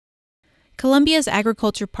Columbia's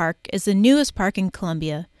Agriculture Park is the newest park in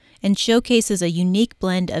Columbia and showcases a unique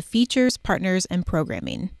blend of features, partners, and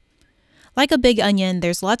programming. Like a big onion,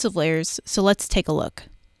 there's lots of layers, so let's take a look.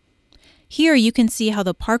 Here you can see how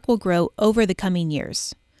the park will grow over the coming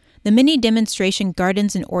years. The mini demonstration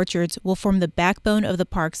gardens and orchards will form the backbone of the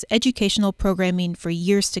park's educational programming for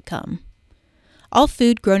years to come. All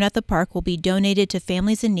food grown at the park will be donated to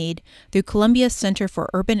families in need through Columbia's Center for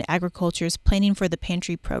Urban Agriculture's Planning for the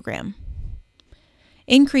Pantry program.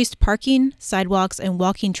 Increased parking, sidewalks, and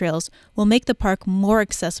walking trails will make the park more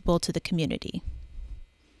accessible to the community.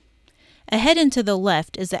 Ahead and to the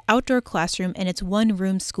left is the outdoor classroom and its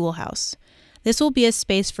one-room schoolhouse. This will be a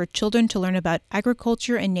space for children to learn about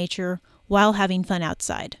agriculture and nature while having fun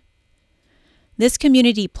outside. This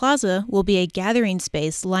community plaza will be a gathering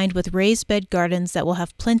space lined with raised bed gardens that will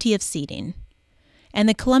have plenty of seating. And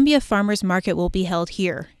the Columbia Farmers Market will be held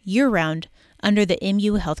here, year-round, under the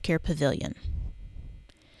MU Healthcare Pavilion.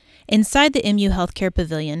 Inside the MU Healthcare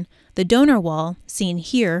Pavilion, the donor wall, seen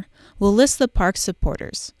here, will list the park's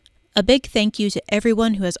supporters. A big thank you to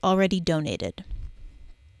everyone who has already donated.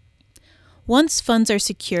 Once funds are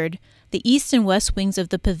secured, the east and west wings of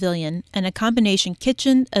the pavilion and a combination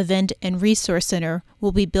kitchen, event, and resource center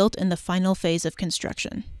will be built in the final phase of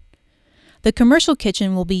construction. The commercial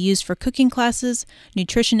kitchen will be used for cooking classes,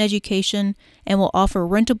 nutrition education, and will offer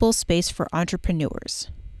rentable space for entrepreneurs.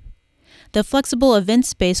 The flexible event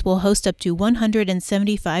space will host up to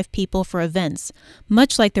 175 people for events,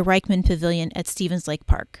 much like the Reichman Pavilion at Stevens Lake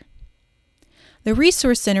Park. The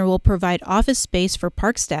Resource Center will provide office space for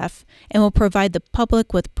park staff and will provide the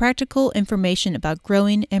public with practical information about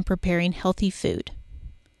growing and preparing healthy food.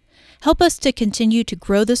 Help us to continue to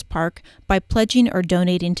grow this park by pledging or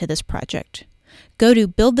donating to this project. Go to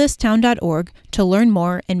buildthistown.org to learn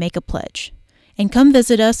more and make a pledge. And come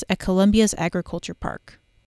visit us at Columbia's Agriculture Park.